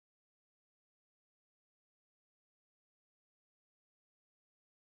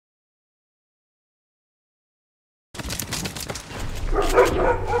Go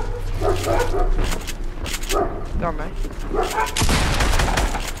on, mate.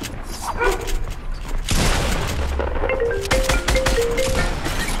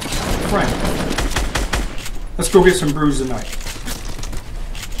 Frank, let's go get some brews tonight.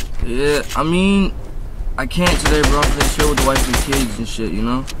 Yeah, I mean, I can't today, bro. I'm just chill with the wife and kids and shit, you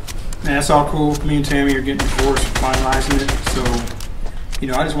know? Man, that's all cool. Me and Tammy are getting divorced, finalizing it. So, you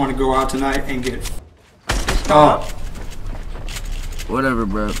know, I just want to go out tonight and get up. Whatever,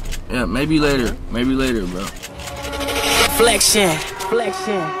 bro. Yeah, maybe later. Maybe later, bro. Flexion.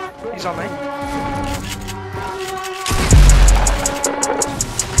 Flexion. He's on, mate.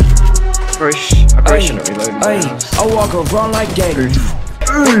 Aggression at reloading. I walk around like that.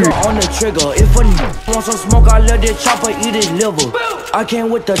 On the trigger, if a want some smoke, I let the chopper eat his liver. I came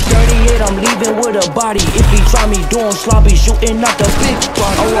with the 38, I'm leaving with a body. If he try me doing sloppy, shooting out the big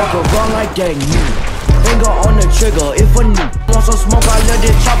body. I walk around like that. Finger on the trigger, if a want some smoke, I let the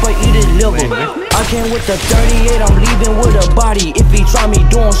chopper eat his liver. I came with the 38, I'm leaving with a body. If he try me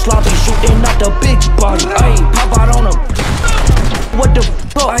doing sloppy, shooting out the big body. Ayy, pop out on a. What the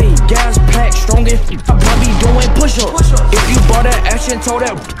fuck? Ayy, gas pack strong as I be doing push-up. If you bought that action, told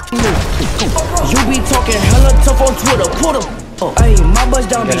that you be talking hella tough on Twitter. Put him. Ayy, my buzz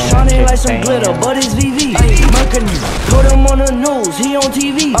down be shining like some glitter, but it's VV. Ayy, Merkin, put him on the news, he on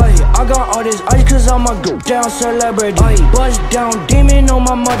TV. Ayy, I got all this ice cause I'm a go down celebrity. Ayy, buzz down demon on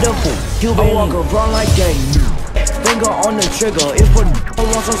my motherfucker. You been walk around like that. Finger on the trigger, if a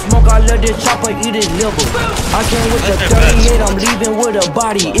want some smoke, I let the chopper eat his liver. I came with the 38, I'm leaving with a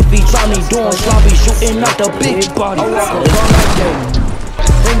body. If he try me doing sloppy, shooting out the big body. I walk around like that.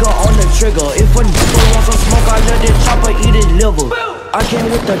 Finger on the trigger, if a want some smoke, I let the chopper eat his liver. I came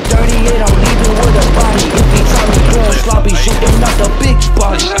with the 38, I'm leaving with a body. If he try me doing sloppy, shooting out the big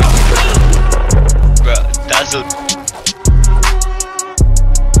body. Bruh, dazzle.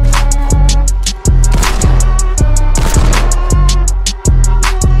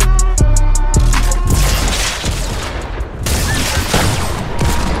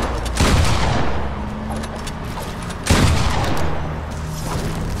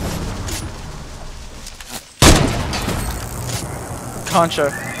 Concho.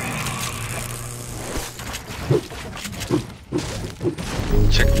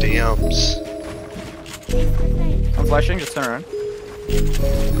 Check DMs. I'm flashing, just turn around.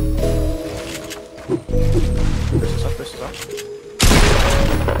 This is up, this is up.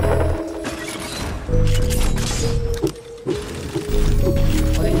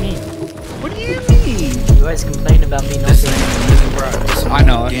 What do you mean? What do you mean? You guys complain about me not saying I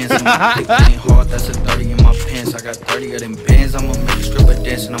know. Hard, that's a 30 in my pants. I got 30 of them bands. I'ma make a strip of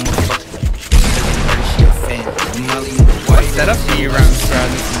dance and I'ma fuck. She a fan. What's that up to you around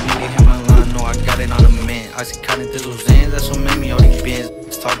crowd? No, I got it on a man. I see cotton thizzles in. That's what made me all these bands.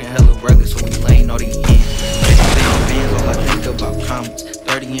 It's talking hella regular, so we laying all these ends. 50 bands, all I think about comments.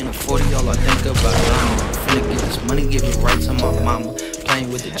 30 and a 40, all I think about llama. Finna get this money, give it right to my mama.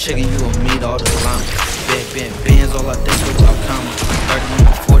 Playing with the chicken, you gon' meet all the llama. Bands, all I think about commas. 30 and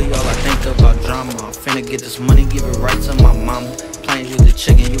a 40, all I think about drama. I'm finna get this money, give it right to my mama. Playing with the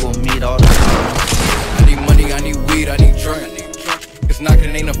chicken, you gon' meet all the llama. I need money, I need weed, I need drink. It's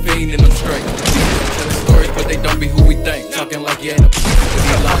knocking, ain't a fiend and I'm straight. Telling stories, but they don't be who we think. Talking like you ain't a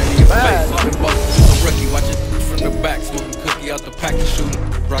lying in your face. Fucking boss, just a rookie, watch it from the back. Smoking cookie out the pack and shooting,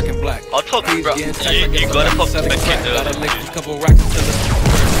 rocking black. I'll talk, bro. You gotta fuck the kid, dude. Gotta lick a couple racks until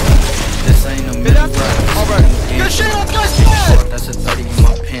it's This ain't a middle ride. Alright. Good shit, let's go, shit! That's a 30 in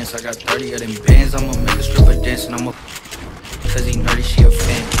my pants. I got 30 of them bands. I'ma make a strip of dance and I'ma. Cause he nerdy, she a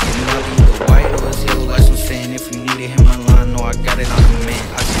fan. You know, either white or it's yellow, like some sand. If you needed him online, no, I got it on the man.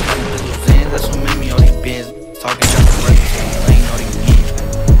 I see how you little fans. That's what made me all these bands. Talking about the records, playing all these games.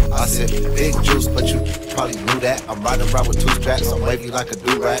 I said big juice, but you probably knew that. I'm riding around with 2 straps, I'm wavy like a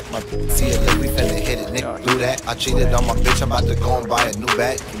do-rag. My see a lick, we finna hit it, nigga, do that. I cheated on my bitch, I'm about to go and buy a new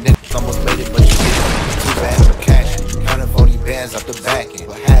bag. You niggas almost made it, but you didn't. Too bad for cash. Counting 40 bands out the back end.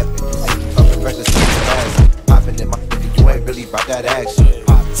 What happened? Up the pressure, popping in my you ain't really about that action.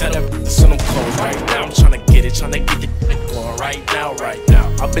 tell that bitch I'm cold right now. I'm tryna get it, tryna get the going right now, right now.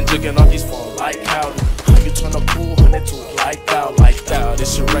 I've been jugging all these phones like how you turn a cool 100 to a like that.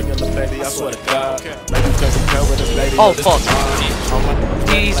 This your regular baby, I swear to God. Maybe you can compare with this lady. Oh fuck.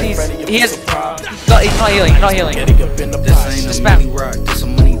 He's not healing. Just spam.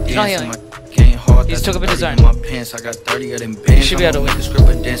 He's not healing. He's took up in his zone. He should be able to win.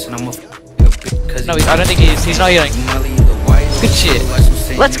 No, I don't think he is. He's not healing. Good shit.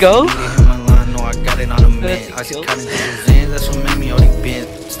 Let's go.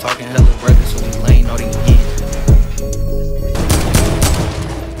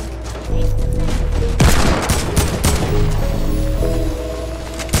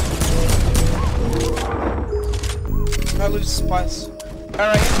 lose supplies.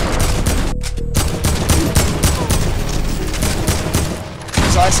 Alright.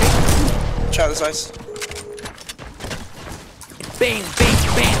 There's ice here. Try this ice. Bang, bang,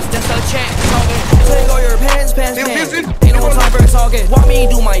 bang, that's a check. Take all your pants. Ain't no time for talking. Want me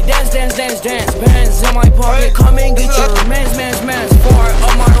do my dance. Pants in my pocket. Come and get your mans. Far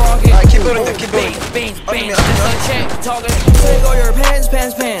up my rocket. Alright, keep building. Bang, that's a check. Talking. Take all your pants.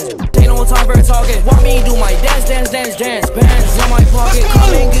 Ain't no time for talking. Want me do my dance. Pants in my pocket.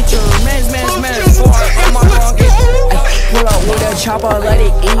 Come and get your mans. Far up my rocket. Pull up with a chopper, let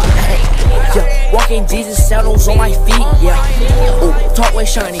it eat. Yeah, walking Jesus sandals on my feet. Yeah. Ooh, talk with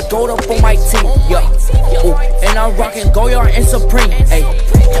shiny, gold up on my teeth, yeah. Ooh, and I'm rocking Goyard and Supreme, ayy.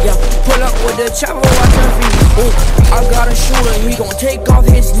 Yeah, pull up with the chopper, watch your feet. Ooh, I got a shooter, he gon' take off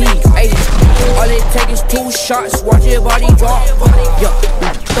his knee, ayy. All it take is 2 shots, watch your body drop. Yeah,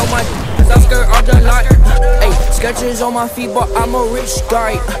 throw my I skirt out the lot, ayy. Sketches on my feet, but I'm a rich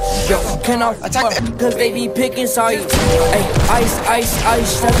guy. Yo, can I fuck, cause they be picking sides. Ayy,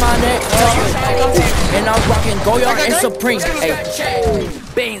 ice, that's my neck. And I'm rocking Goyard and Supreme, ayy.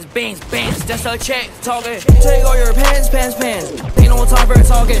 Bangs, that's a check, talking. Take all your pants. Ain't no time for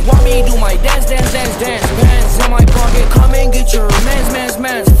talking. Want me do my dance. Pants in my pocket. Come and get your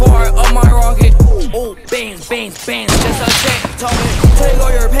mans. Far up my rocket. Ooh, bangs, that's a check, talking. Take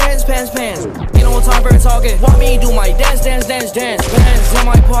all your pants. Ain't no time for talking. Want me do my dance. Pants in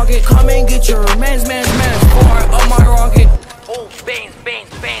my pocket. Come and get your mans. Far up my rocket. Ooh, bangs,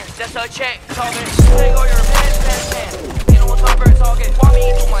 that's a check, talking. Take all your pants. Ain't no time for talking. Want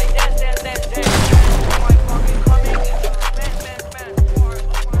me do my dance.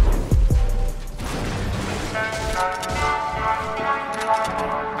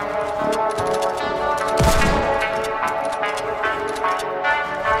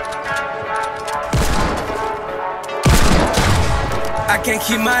 I can't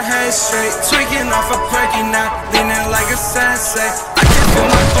keep my head straight, tweaking off a perky now, leaning like a sensei. I can feel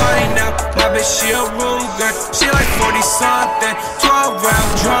my body now, my bitch she a Ruger, she like 40 something, 12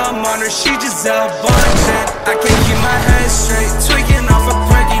 round drum on her, she just out bunching. I can't keep my head straight, tweaking off a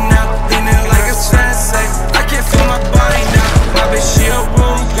perky now, leaning like a sensei. I can feel my body now, my bitch she a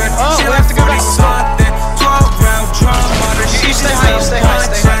Ruger, she like 40 something, 12 round drum on her, she just out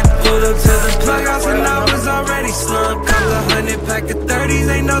bunching. Pulled up to the plug house and I was already slumped. Couple of 100 pack of 30s,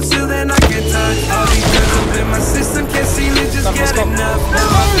 ain't no ceiling I can touch. All these drugs up in my system, can't see me, just get enough. Now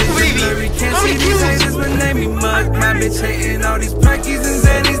my bitch is blurry, can't see these haters when they me mud. My bitch hating all these perkies and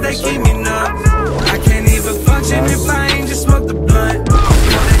zannies, they keep me numb. I can't even function if I ain't just smoke the blunt.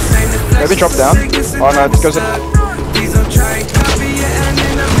 Maybe drop down. Oh no, it goes up. Please don't try and copy it and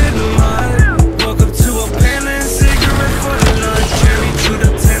in the middle month. Woke up to a pan and cigarette for the lunch. Cherry chewed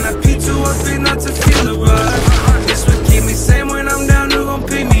up 10, I P2 up not to feel the rush. This would keep me sane when I'm down, who gon'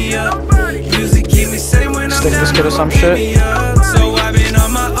 pick me up? Music keep me sane when I'm down, who gon' pick me up? So I've been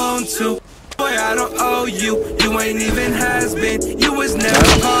on my own too. Boy, I don't owe you. You ain't even has been. You was never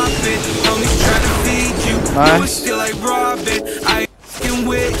poppin'. Homies trying to feed you. You was still like Robin. I f***ing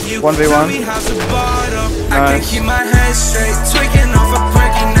with you. 1v1. Tell me how's the bottom. I can't keep my head straight. Tweaking off a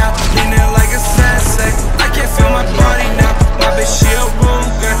perky now. Leaning like a sensei. I can't feel my body now. My bitch, she a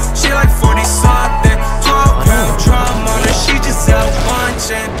Ruger. She like 40 something. 12 round drum on her. She just out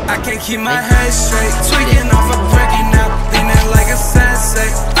punching. I can't keep my head straight. Tweaking off a perky now. Leaning like a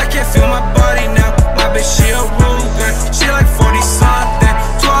sensei. I can't feel my body now. My bitch, she a Ruger. She like 40 something.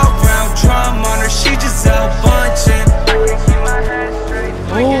 12 round drum on her. She just out punching.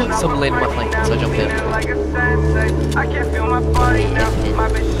 Oh, some lane my flank, so I jumped in. I can't feel my body now. My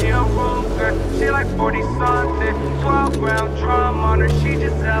bitch, she a Ruger. She like 40 something. 12 round drum on her. She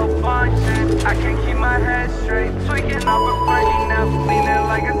just out punching. I can't keep my head straight. Tweaking off a party now. Leaning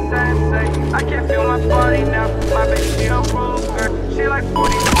like a sensei. I can't feel my body now. My bitch, she a Ruger. She like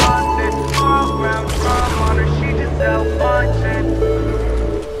 40 something. 12 round drum on her. She just out punching.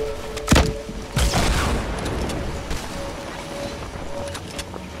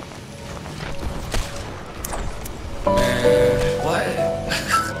 What?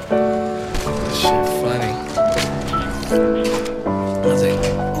 This shit funny. I was like,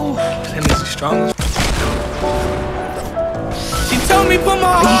 ooh, that means he's strong. She told me put my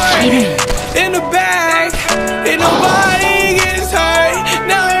heart in the bag, and nobody gets hurt.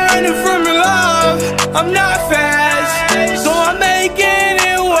 Now I'm running from your love. I'm not fast, so I'm making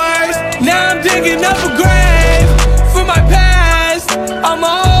it worse. Now I'm digging up a grave for my past. I'm a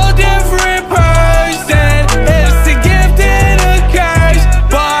whole different person. It's a gift and a curse,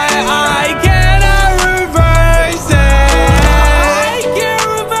 but I cannot reverse it. I can't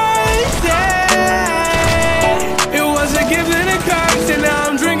reverse it. It was a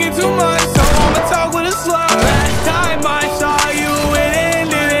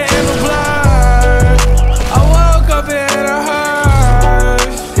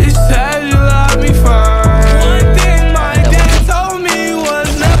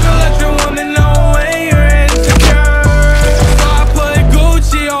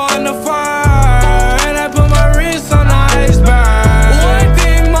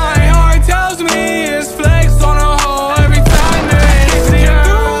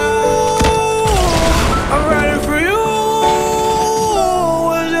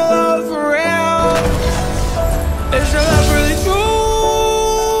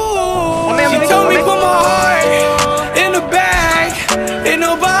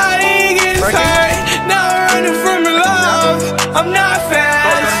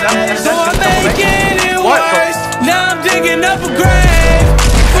digging up a grave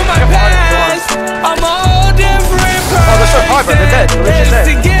for my past. I'm a whole different person. Oh, they're so high, bro. They're dead. They're just dead.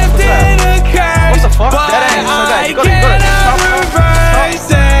 It's a gift and a curse. What the fuck? But Dead end. So dead. You got it. cannot reverse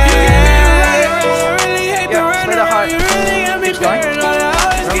it.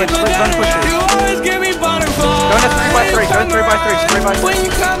 Don't push it. You always give me butterflies. Go into 3x3. Go in 3x3. 3x3. When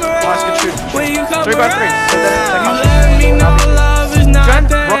you come around, nice, good shoot. when you come 3x3. So then you let me know love is not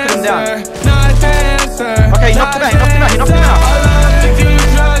the rocket him down. answer. Not the answer. Okay, he knocked him out. He knocked him out. He knocked him out. I love to do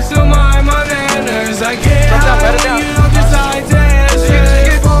drugs to my manners. I get Drop down, out let it when down. you don't decide to answer.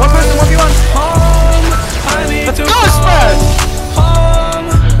 One person, 1v1. Home, I need Let's to go, Spurs! home.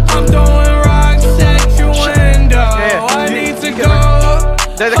 I'm doing rocks at your window. Yeah, I need to go.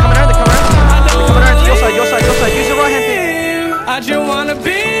 They're coming around. They're coming around. They're coming around to your side. Use your right hand. I just want